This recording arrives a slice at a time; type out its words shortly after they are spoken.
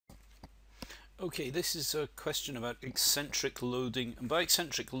Okay, this is a question about eccentric loading, and by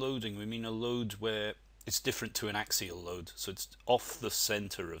eccentric loading we mean a load where it's different to an axial load, so it's off the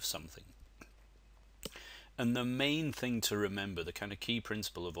center of something. And the main thing to remember, the kind of key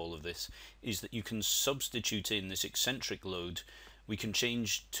principle of all of this, is that you can substitute in this eccentric load. We can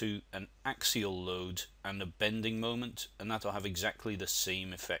change to an axial load and a bending moment, and that'll have exactly the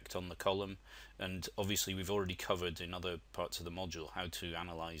same effect on the column. And obviously we've already covered in other parts of the module how to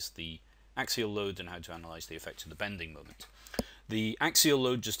analyze the axial load and how to analyze the effect of the bending moment. The axial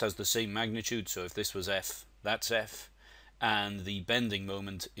load just has the same magnitude, so if this was F, that's F, and the bending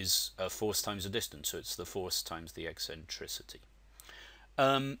moment is a force times a distance, so it's the force times the eccentricity.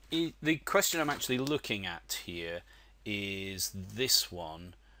 The question I'm actually looking at here is this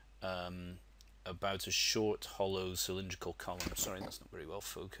one, about a short, hollow, cylindrical column. Sorry, that's not very well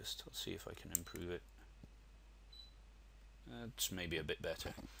focused. Let's see if I can improve it. It's maybe a bit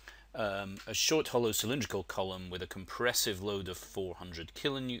better. A short, hollow, cylindrical column with a compressive load of 400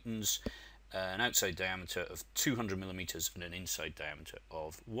 kilonewtons, an outside diameter of 200 millimeters and an inside diameter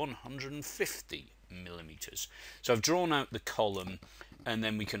of 150 millimeters. So I've drawn out the column, and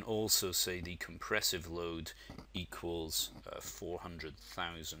then we can also say the compressive load equals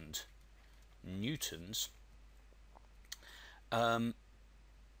 400,000 newtons. And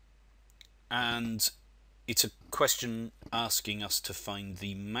it's a question asking us to find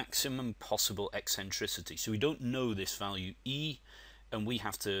the maximum possible eccentricity. So we don't know this value E, and we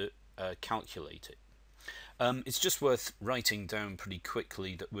have to calculate it. It's just worth writing down pretty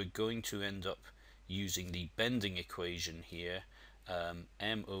quickly that we're going to end up using the bending equation here,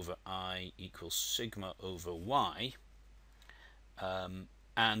 m over I equals sigma over y,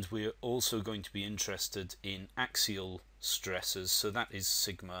 and we're also going to be interested in axial stresses, so that is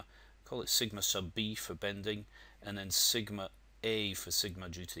sigma, call it sigma sub b for bending, and then sigma a for sigma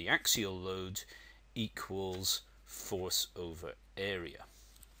due to the axial load equals force over area.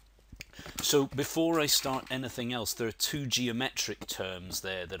 So before I start anything else, there are two geometric terms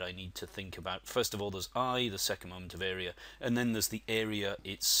there that I need to think about. First of all, there's I, the second moment of area, and then there's the area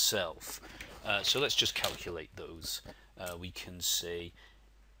itself. So let's just calculate those. We can say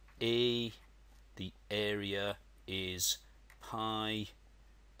A, the area, is pi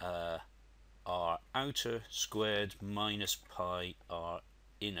r outer squared minus pi r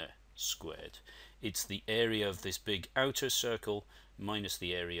inner squared. It's the area of this big outer circle minus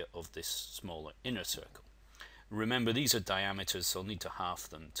the area of this smaller inner circle. Remember, these are diameters, so I'll need to half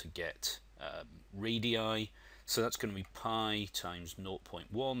them to get radii. So that's going to be pi times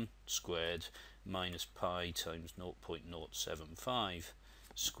 0.1 squared minus pi times 0.075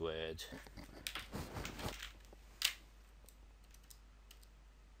 squared.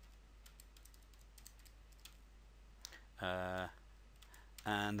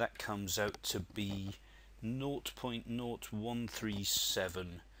 And that comes out to be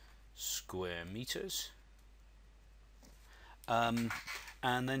 0.0137 square meters. And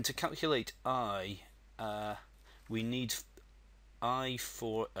then to calculate I, we need I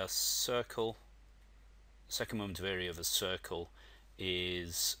for a circle. Second moment of area of a circle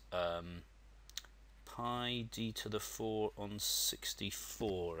is pi d to the 4 on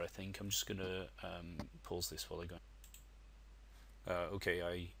 64, I think. I'm just going to pause this while I go. Okay,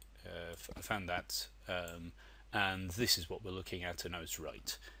 I found that, and this is what we're looking at, and I was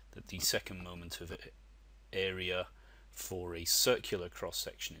right, that the second moment of area for a circular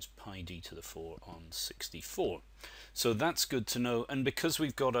cross-section is pi d to the 4 on 64. So that's good to know, and because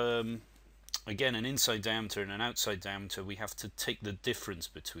we've got again an inside diameter and an outside diameter, we have to take the difference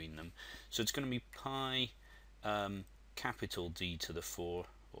between them. So it's going to be pi capital D to the 4,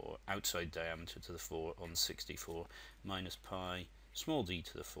 or outside diameter to the 4 on 64, minus pi small d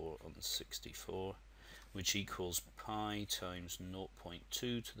to the 4 on 64, which equals pi times 0.2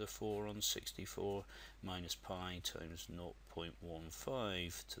 to the 4 on 64 minus pi times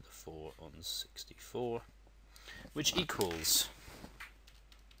 0.15 to the 4 on 64, which equals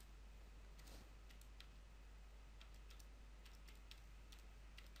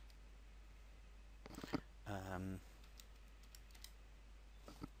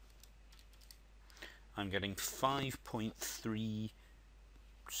I'm getting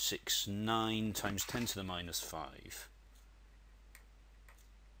 5.369 times 10 to the minus 5.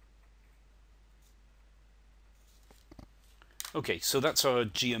 Okay, so that's our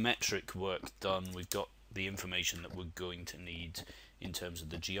geometric work done. We've got the information that we're going to need in terms of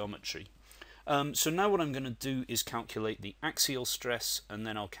the geometry. So now what I'm going to do is calculate the axial stress, and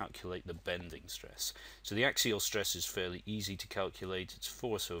then I'll calculate the bending stress. So the axial stress is fairly easy to calculate. It's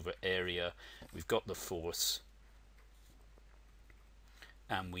force over area. We've got the force,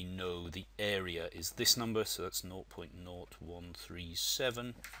 and we know the area is this number, so that's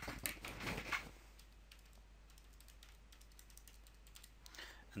 0.0137.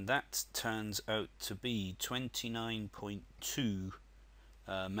 And that turns out to be 29.2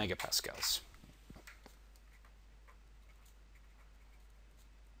 megapascals.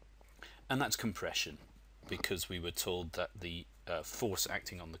 And that's compression, because we were told that the force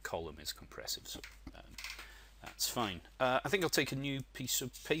acting on the column is compressive, so that's fine. I think I'll take a new piece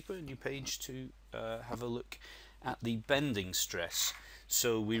of paper, a new page, to have a look at the bending stress.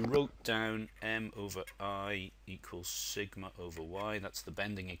 So we wrote down m over I equals sigma over y. That's the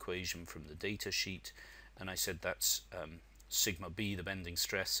bending equation from the data sheet, and I said that's sigma b, the bending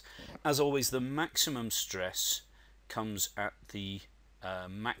stress. As always, the maximum stress comes at the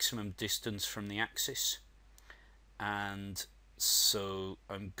maximum distance from the axis, and so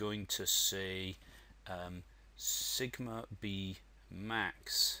I'm going to say sigma b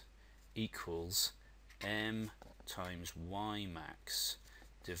max equals m times y max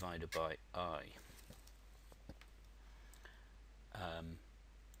divided by I.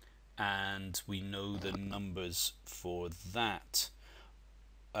 And we know the numbers for that.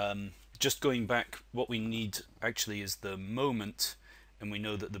 Just going back, what we need actually is the moment, and we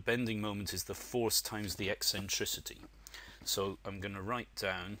know that the bending moment is the force times the eccentricity. So I'm going to write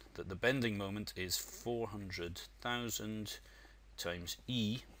down that the bending moment is 400,000 times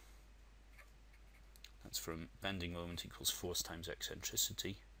E. That's from bending moment equals force times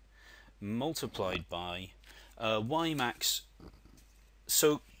eccentricity, multiplied by y max.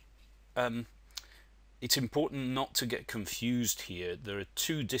 So it's important not to get confused here. There are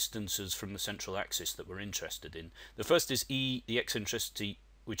two distances from the central axis that we're interested in. The first is E, the eccentricity,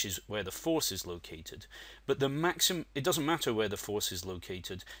 which is where the force is located. But the maximum, it doesn't matter where the force is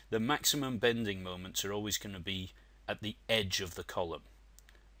located, the maximum bending moments are always going to be at the edge of the column.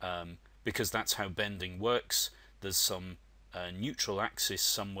 Because that's how bending works. There's some neutral axis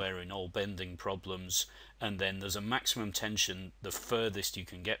somewhere in all bending problems, and then there's a maximum tension the furthest you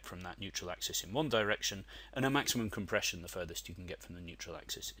can get from that neutral axis in one direction, and a maximum compression the furthest you can get from the neutral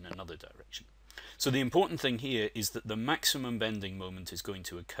axis in another direction. So the important thing here is that the maximum bending moment is going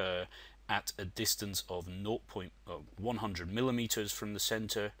to occur at a distance of 100 millimeters from the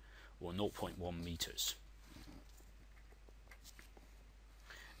center, or 0.1 meters.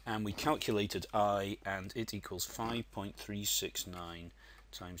 And we calculated I, and it equals 5.369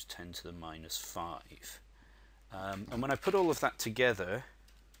 times 10 to the minus 5. And when I put all of that together,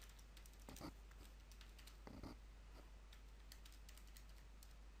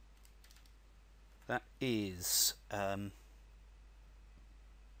 that is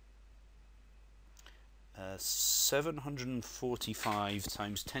 745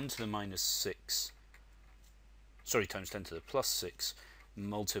 times 10 to the minus 6, sorry, times 10 to the plus 6,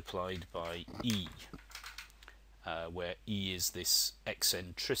 multiplied by E, where E is this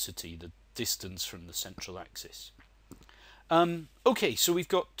eccentricity, the distance from the central axis. Okay, so we've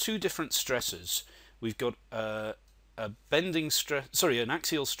got two different stresses. We've got a bending stress, sorry, an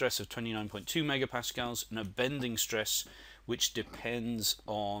axial stress of 29.2 megapascals, and a bending stress which depends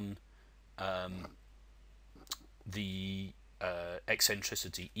on the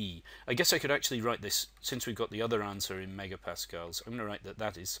eccentricity E. I guess I could actually write this, since we've got the other answer in megapascals, I'm going to write that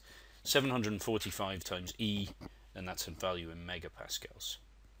that is 745 times E, and that's a value in megapascals.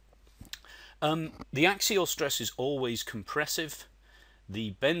 The axial stress is always compressive.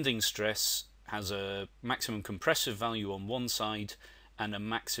 The bending stress has a maximum compressive value on one side and a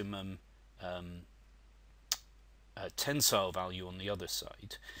maximum tensile value on the other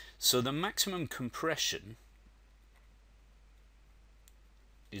side. So the maximum compression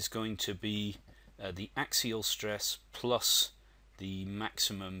is going to be the axial stress plus the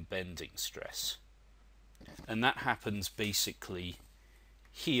maximum bending stress. And that happens basically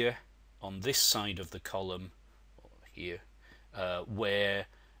here on this side of the column, or here, where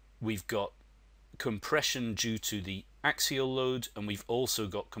we've got compression due to the axial load, and we've also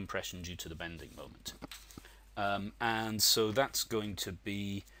got compression due to the bending moment. And so that's going to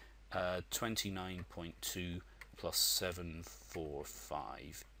be 29.2 plus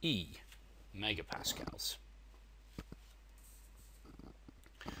 745 E megapascals.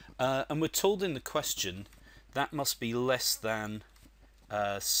 And we're told in the question that must be less than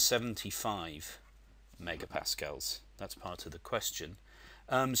 75 megapascals. That's part of the question.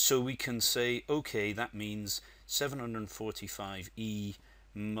 So we can say, okay, that means 745 E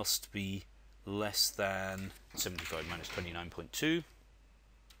must be less than 75 minus 29.2,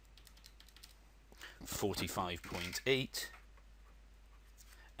 45.8,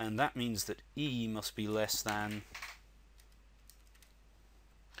 and that means that E must be less than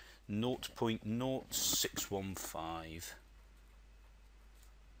 0.0615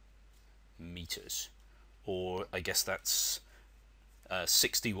 meters, or I guess that's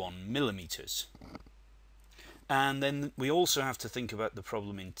 61 millimeters. And then we also have to think about the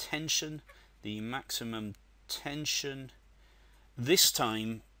problem in tension, the maximum tension. This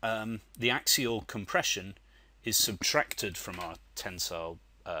time the axial compression is subtracted from our tensile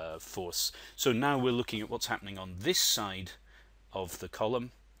force. So now we're looking at what's happening on this side of the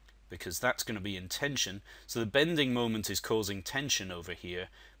column, because that's going to be in tension. So the bending moment is causing tension over here,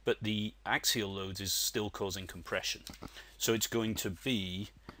 but the axial load is still causing compression. So it's going to be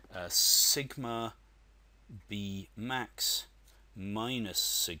sigma B max minus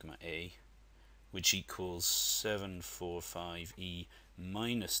sigma A, which equals 745E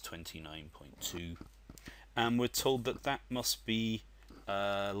minus 29.2. And we're told that that must be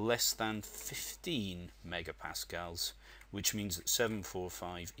less than 15 megapascals, which means that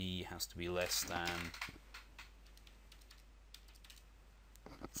 745E has to be less than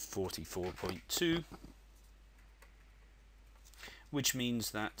 44.2, which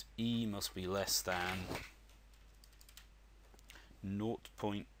means that E must be less than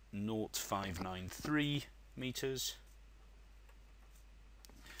 0.0593 meters.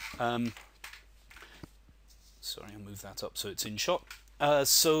 Sorry, I'll move that up so it's in shot.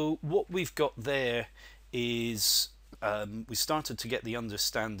 So what we've got there is we started to get the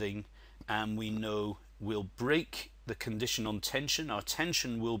understanding, and we know we'll break the condition on tension. Our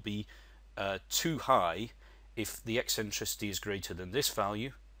tension will be too high if the eccentricity is greater than this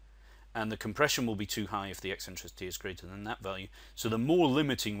value, and the compression will be too high if the eccentricity is greater than that value. So the more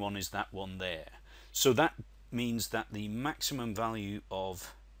limiting one is that one there. So that means that the maximum value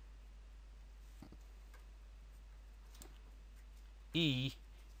of E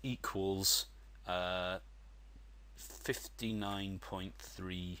equals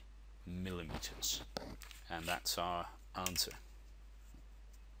 59.3 millimeters, and that's our answer.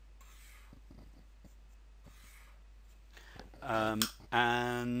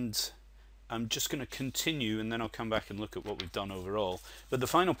 And I'm just going to continue, and then I'll come back and look at what we've done overall. But the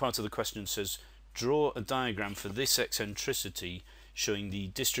final part of the question says, draw a diagram for this eccentricity showing the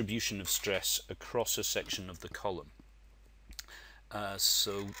distribution of stress across a section of the column.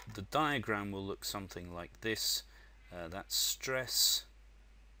 So the diagram will look something like this. That's stress,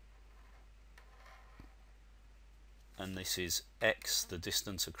 and this is x, the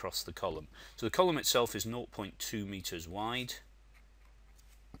distance across the column. So the column itself is 0.2 meters wide.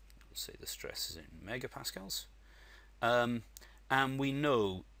 We'll say the stress is in megapascals. And we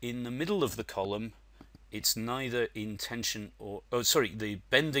know in the middle of the column it's neither in tension or, the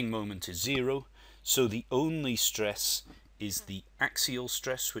bending moment is 0, so the only stress is the axial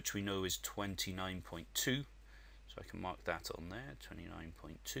stress, which we know is 29.2. So I can mark that on there,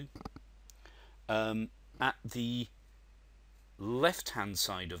 29.2. At the left-hand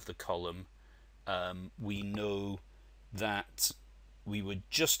side of the column, we know that we were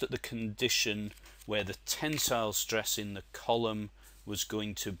just at the condition where the tensile stress in the column was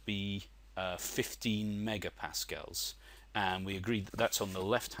going to be 15 megapascals, and we agreed that that's on the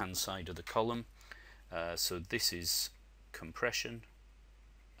left-hand side of the column. So this is compression,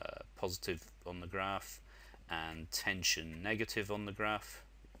 positive on the graph, and tension negative on the graph.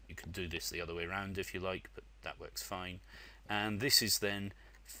 You can do this the other way around if you like, but that works fine. And this is then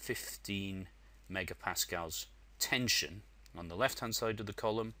 15 megapascals tension on the left hand side of the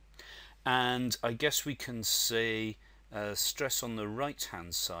column. And I guess we can say stress on the right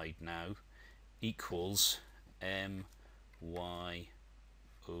hand side now equals my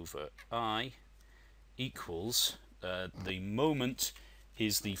over I equals the moment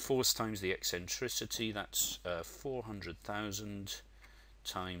is the force times the eccentricity. That's 400,000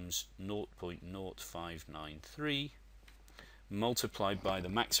 times 0.0593 multiplied by the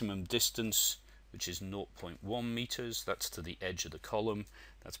maximum distance, which is 0.1 meters. That's to the edge of the column.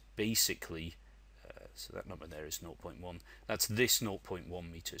 That's basically so that number there is 0.1. That's this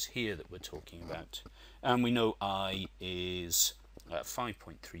 0.1 meters here that we're talking about, and we know I is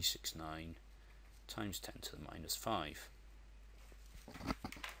 5.369 times 10 to the minus 5.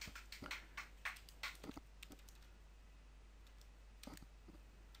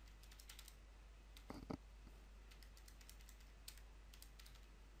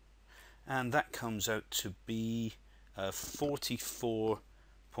 And that comes out to be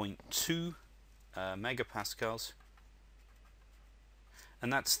 44.2 megapascals.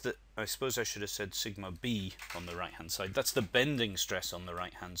 And that's the, I suppose I should have said sigma B on the right hand side. That's the bending stress on the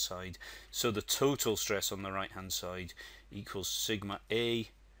right hand side. So the total stress on the right hand side equals sigma A.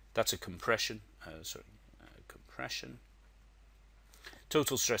 That's a compression, compression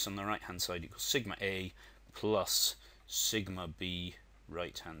total stress on the right hand side equals sigma A plus sigma B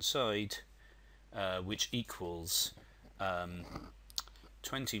right hand side, which equals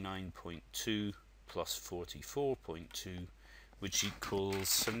 29.2 plus 44.2, which equals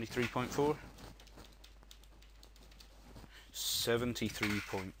 73.4?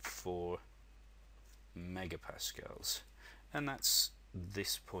 73.4 megapascals, and that's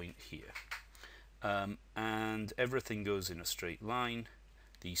this point here. And everything goes in a straight line.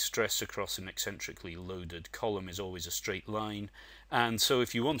 The stress across an eccentrically loaded column is always a straight line, and so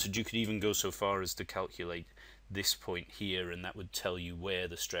if you wanted, you could even go so far as to calculate this point here, and that would tell you where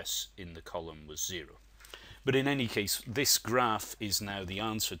the stress in the column was 0. But in any case, this graph is now the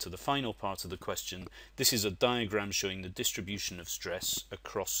answer to the final part of the question. This is a diagram showing the distribution of stress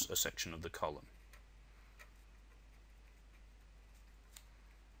across a section of the column.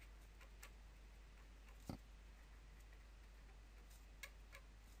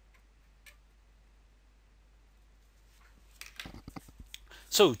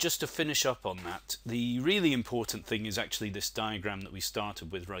 So just to finish up on that, the really important thing is actually this diagram that we started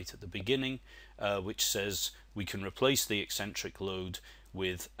with right at the beginning, which says we can replace the eccentric load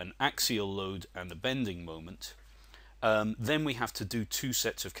with an axial load and a bending moment. Then we have to do two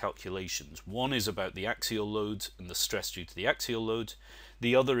sets of calculations. One is about the axial load and the stress due to the axial load.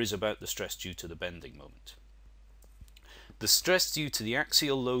 The other is about the stress due to the bending moment. The stress due to the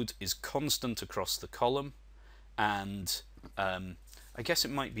axial load is constant across the column, and I guess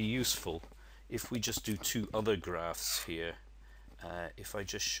it might be useful if we just do two other graphs here. If I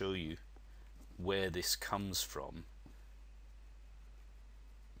just show you where this comes from.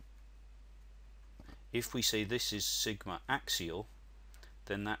 If we say this is sigma axial,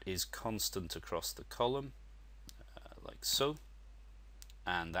 then that is constant across the column, like so,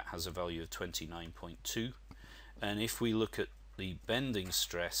 and that has a value of 29.2. And if we look at the bending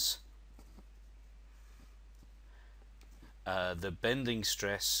stress, the bending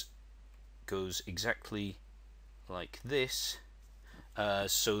stress goes exactly like this,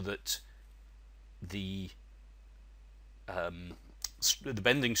 so that the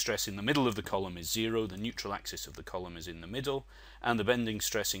bending stress in the middle of the column is 0, the neutral axis of the column is in the middle, and the bending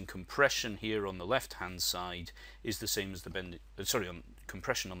stress in compression here on the left hand side is the same as the bending, on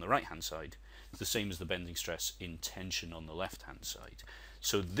compression on the right hand side is the same as the bending stress in tension on the left hand side.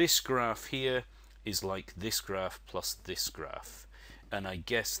 So this graph here is like this graph plus this graph, and I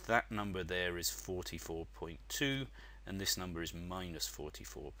guess that number there is 44.2 and this number is minus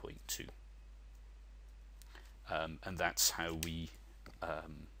 44.2, and that's how we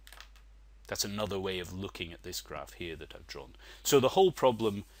that's another way of looking at this graph here that I've drawn. So the whole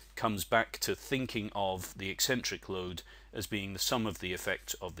problem comes back to thinking of the eccentric load as being the sum of the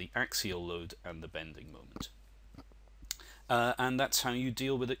effect of the axial load and the bending moment. And that's how you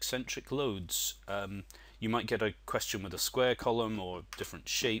deal with eccentric loads. You might get a question with a square column or different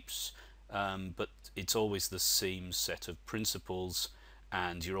shapes, but it's always the same set of principles,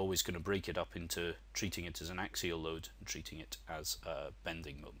 and you're always going to break it up into treating it as an axial load and treating it as a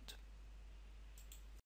bending moment.